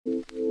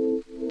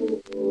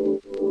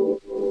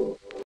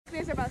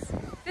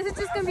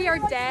gonna be our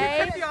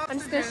day. I'm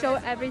just gonna show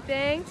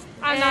everything.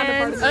 I'm not a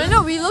part of it. I don't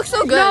know, we look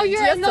so good. No,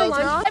 you're in the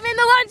lunch. I'm in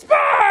the lunch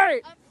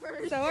part!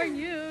 So are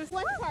you.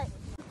 Lunch part.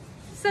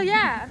 So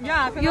yeah,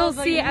 you'll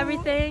see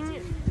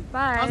everything.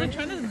 Bye. I was like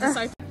trying to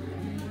decipher.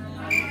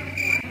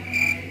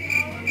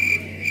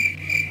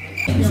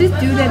 This is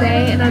due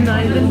today and I'm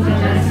not even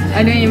finished.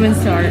 I didn't even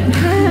start. It's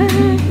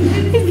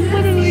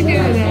literally due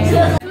today.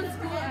 Yeah.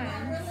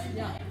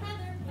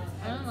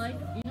 I don't like,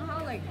 you know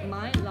how like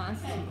mine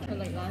last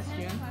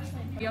year,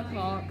 3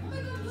 o'clock.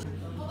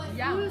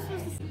 Yeah.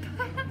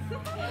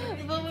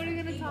 But what are we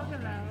gonna talk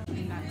about?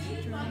 And that's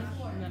true.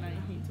 And then I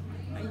hate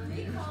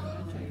it.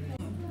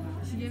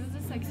 She gave us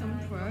this like some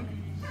twerk.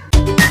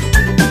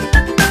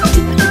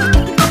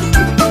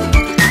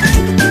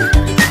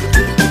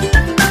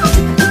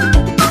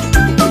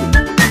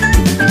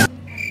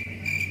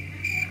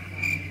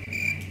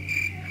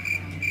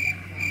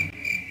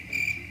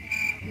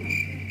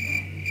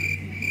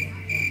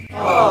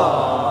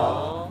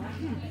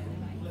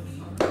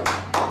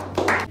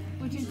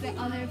 Which is the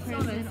other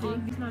person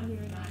on. He's not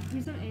here now.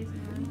 He's on A's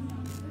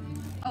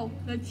now. Oh,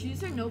 the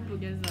chooser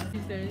notebook is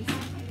this.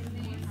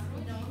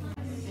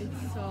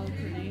 It's so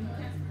pretty.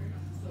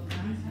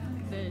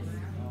 This.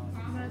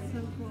 That's so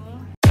cool.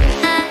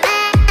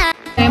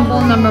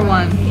 Sample number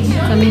 1.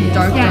 Something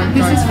dark. Yeah, dark,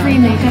 this dark, is free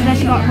makeup that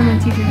she got from a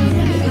teacher.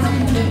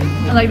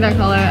 I like that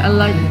color. I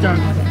like dark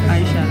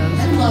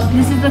eyeshadows.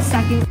 This is the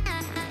second.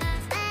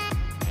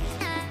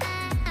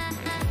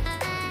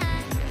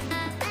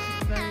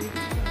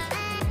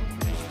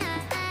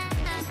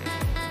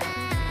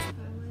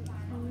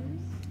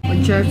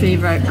 What's your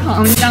favorite?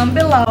 Comment down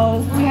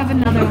below. We have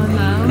another one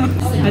though.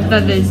 I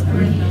thought this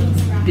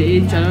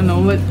beige. I don't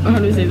know how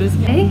to say this.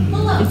 Hey?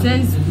 It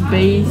says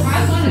base.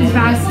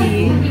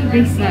 Vassy.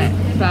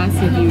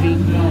 Vassy Beauty.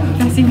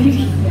 Vassy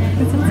Beauty.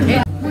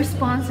 We're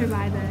sponsored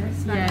by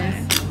this.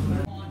 Yes.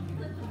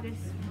 This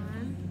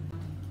one.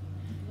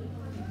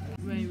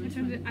 Wait, which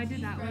one? I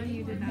did that one,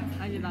 you did that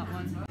one. I did that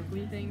one.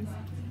 Ugly things.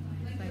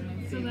 It's like my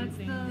So favorite that's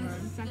thing the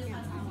ever. second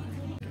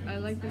one. I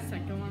like the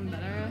second one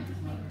better.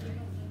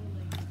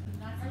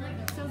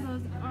 So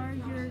those are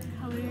your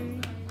color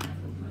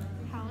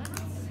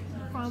palettes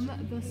from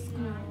the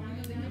school.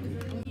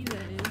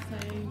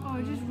 Oh,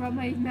 I just rubbed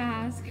my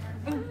mask.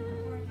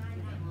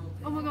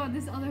 Oh my god,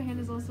 this other hand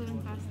is also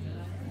infested.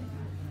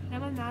 Now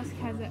my mask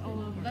has it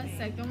all over. The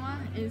second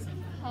one is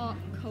hot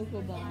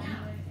cocoa bomb.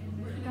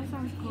 That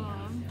sounds cool.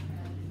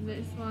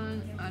 This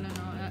one, I don't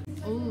know.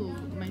 Oh,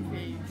 my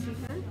fave.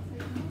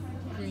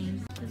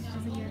 Green. This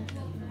is again.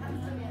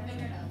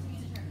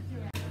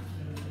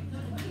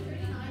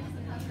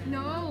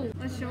 No!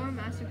 Let's show our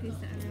masterpiece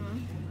to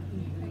everyone.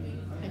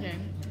 Okay.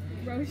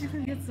 Bro, she's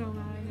gonna get so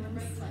mad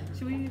at us.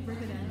 Should we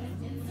rip it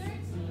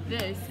out?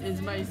 This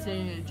is my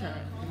signature.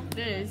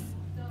 This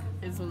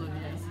is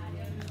Olivia's.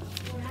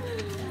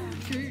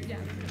 True? Yeah.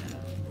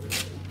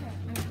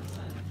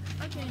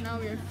 Okay, now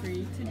we are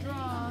free to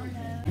draw.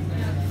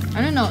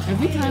 I don't know,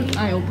 every time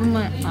I open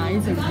my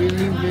eyes like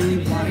really, really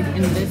wide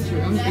in this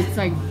room, it's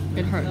like,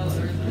 it hurts.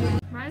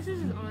 My eyes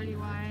is already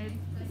wide.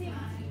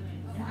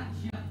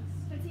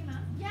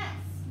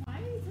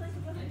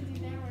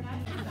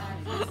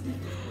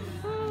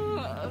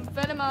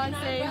 Fatema,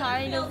 say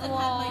hi to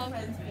vlog.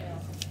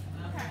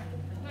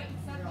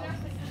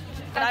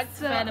 That's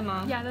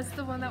Fatema. Yeah, that's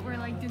the one that we're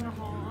like doing the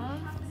haul of.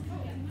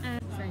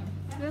 And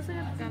we also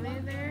have gummy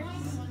bears.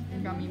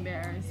 Gummy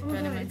bears. Oh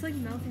my god, it's like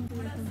melting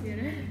through my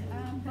computer.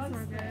 That's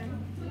not good.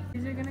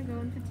 These are gonna go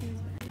in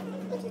Fatima's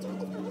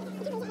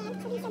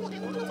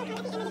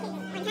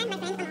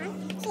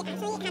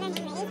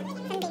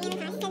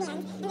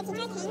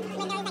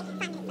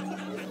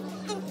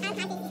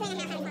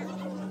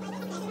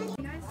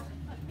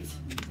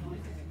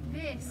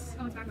This,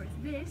 oh it's backwards.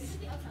 This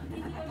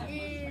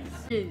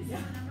is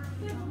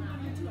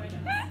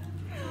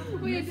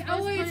wait,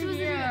 oh wait, it's supposed to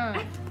be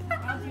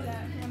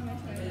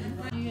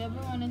Do you ever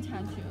want a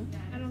tattoo?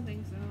 I don't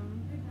think so.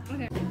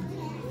 Okay.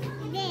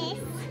 This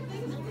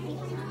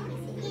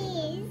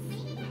is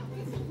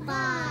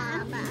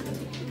Bob.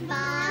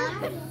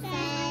 Bob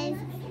says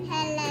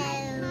hello.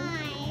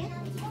 Hi.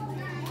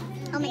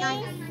 Oh my god.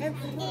 This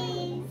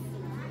is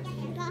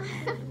Bob.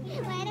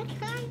 Where the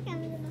car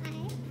comes by.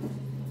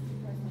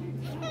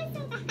 That was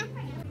so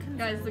bad.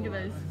 Guys, look at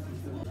this.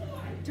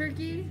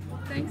 Turkey,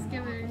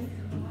 Thanksgiving.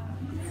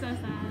 So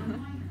sad.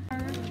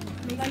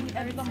 Making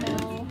At the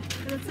mall.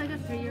 It looks like a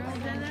 3-year-old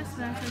did this, but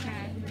that's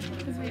okay.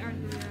 Because we are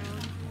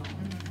 3-year-olds.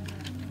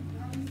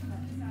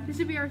 This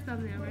should be our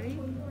thumbnail, ready?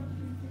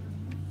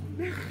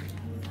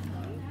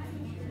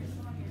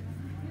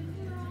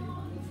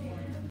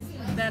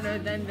 Better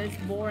than this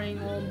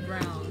boring old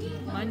brown.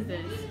 Mine's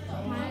this.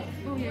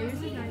 Oh yeah, yours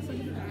is nice. Look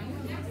at the back.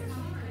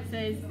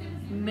 Says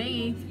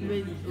made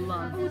with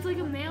love. Oh, it's like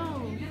a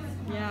male.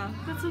 Yeah.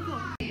 That's so cool.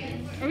 Are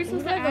we It's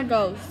supposed to like a add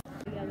ghost.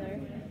 together?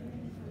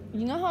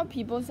 You know how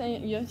people say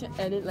you have to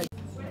edit like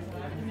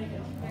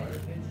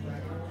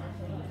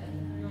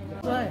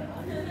what?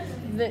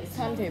 This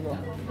timetable.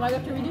 Why do I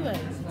have to redo it?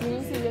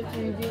 You see you have to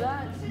redo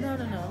that? No.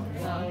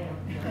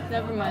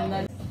 Never mind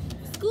then.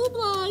 school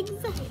vlogs.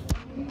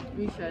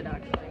 We should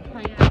actually. Oh,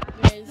 yeah.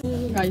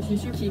 Guys, we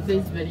should keep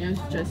these videos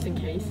just in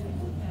case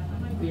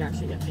we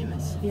actually get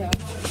famous. Yeah.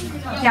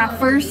 Yeah,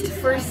 first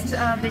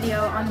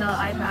video on the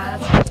iPad.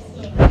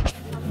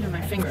 Yeah, my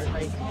finger,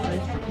 like,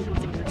 people's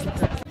fingers.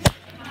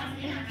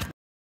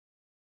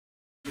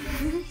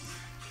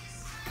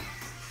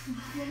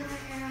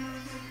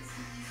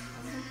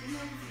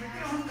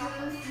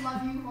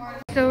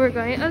 So we're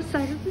going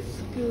outside of the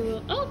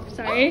school. Oh,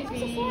 sorry.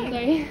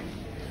 Sorry.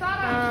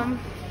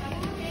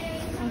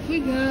 Off we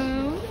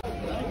go.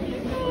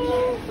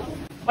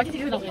 What did you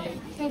do without me?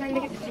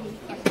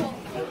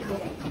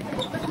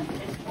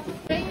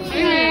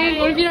 Hey,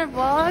 want to be in our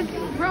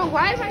vlog? Bro,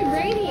 why am I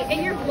Rayne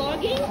and you're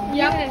vlogging?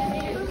 Yep.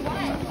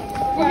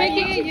 We're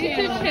making a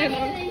YouTube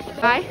channel.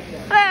 Hi.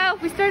 Hello.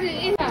 We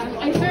started.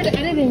 I started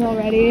editing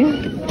already.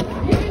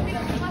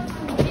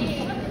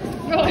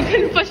 Bro, I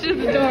couldn't push it in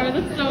the door.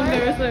 That's so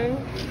embarrassing.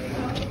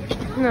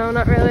 No,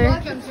 not really.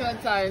 Welcome to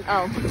outside.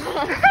 Oh.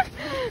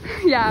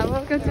 Yeah,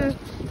 welcome to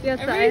the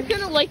outside. Everyone's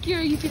gonna like your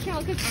YouTube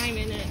channel because I'm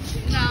in it.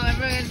 No,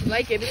 everyone's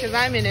like it because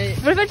I'm in it.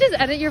 What if I just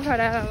edit your part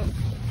out?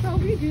 Bro,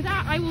 if you do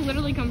that, I will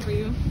literally come for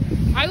you.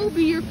 I will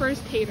be your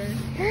first hater.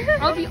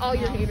 I'll be all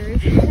your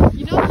haters.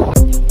 You know? I don't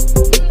know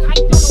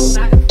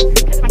that.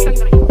 I tell you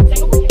that I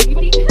say over to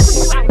anybody.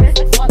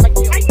 That's not like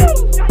you. I know.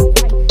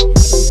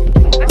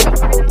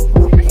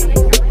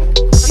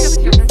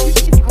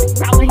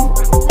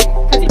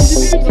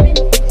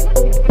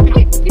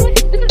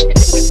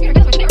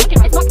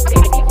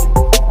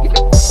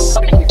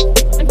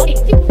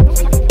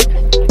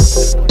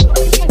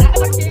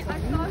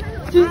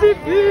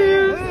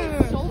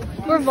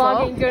 We're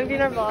vlogging. Do you want to be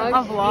in our vlog? A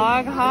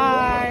vlog?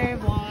 Hi,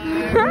 vlog.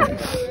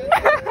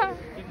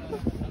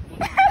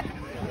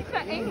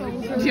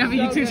 Do you have a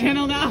YouTube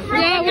channel now?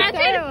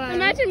 Yeah,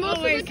 Imagine most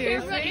of the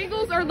camera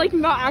angles are like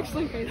not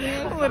actually facing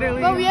us.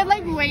 Literally. But we had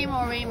like way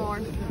more.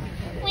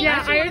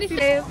 Yeah, I already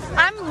saved.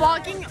 I'm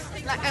walking.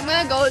 Like, I'm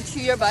gonna go to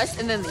your bus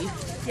and then leave.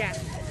 Yeah,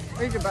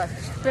 Where's your bus?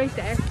 right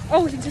there.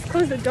 Oh, he just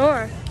closed the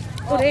door.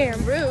 Oh,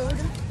 damn. Rude.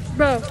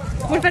 Bro,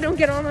 what if I don't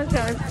get on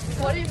time?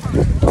 What if?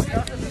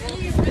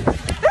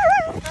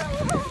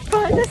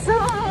 Find the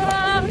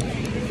song!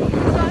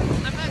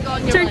 I'm gonna go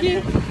on your Turkey,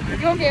 bus.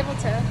 you won't be able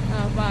to.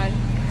 Oh, bye.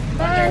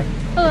 Bye.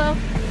 Hello.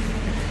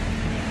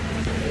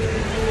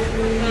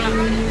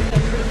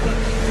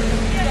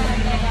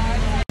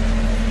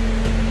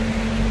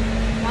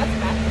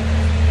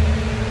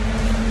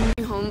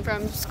 Home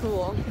from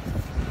school.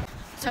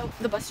 So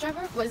the bus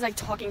driver was like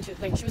talking to,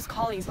 like she was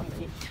calling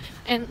somebody,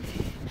 and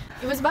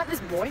it was about this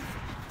boy,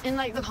 and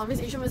like the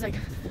conversation was like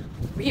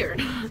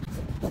weird.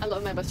 I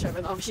love my bus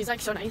driver though. She's like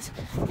so nice,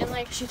 and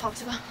like she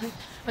talks about like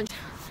when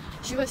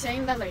she was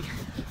saying that like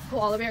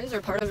Olivia's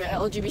are part of the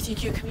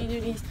LGBTQ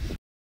community.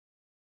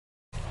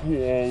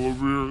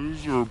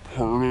 Olivia's are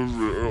part of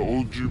the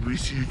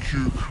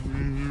LGBTQ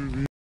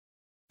community.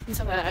 And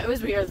stuff like that. It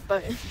was weird,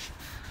 but it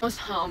was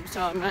home,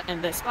 so I'm gonna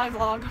end this by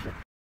vlog.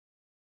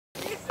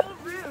 You're so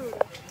rude.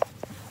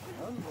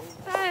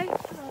 Hi.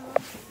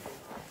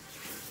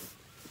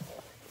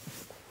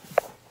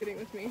 Sitting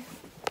with me.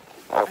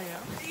 I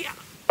know. Yeah.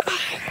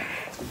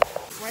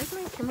 Why is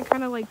my camera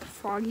kind of like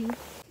foggy?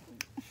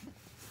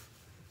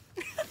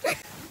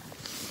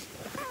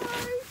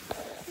 Hi.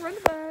 Run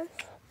the bus.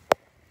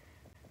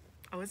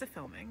 Oh, is it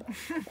filming?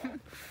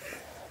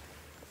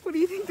 What do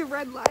you think the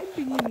red line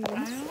thingy means?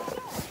 I don't know.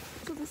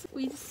 So this,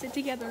 we just sit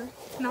together,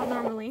 not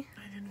normally.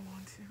 I didn't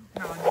want to.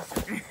 No, I'm just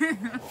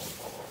joking.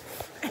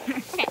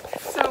 Okay,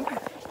 so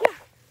yeah,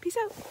 peace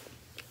out.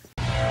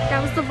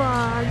 That was the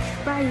vlog.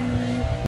 Bye.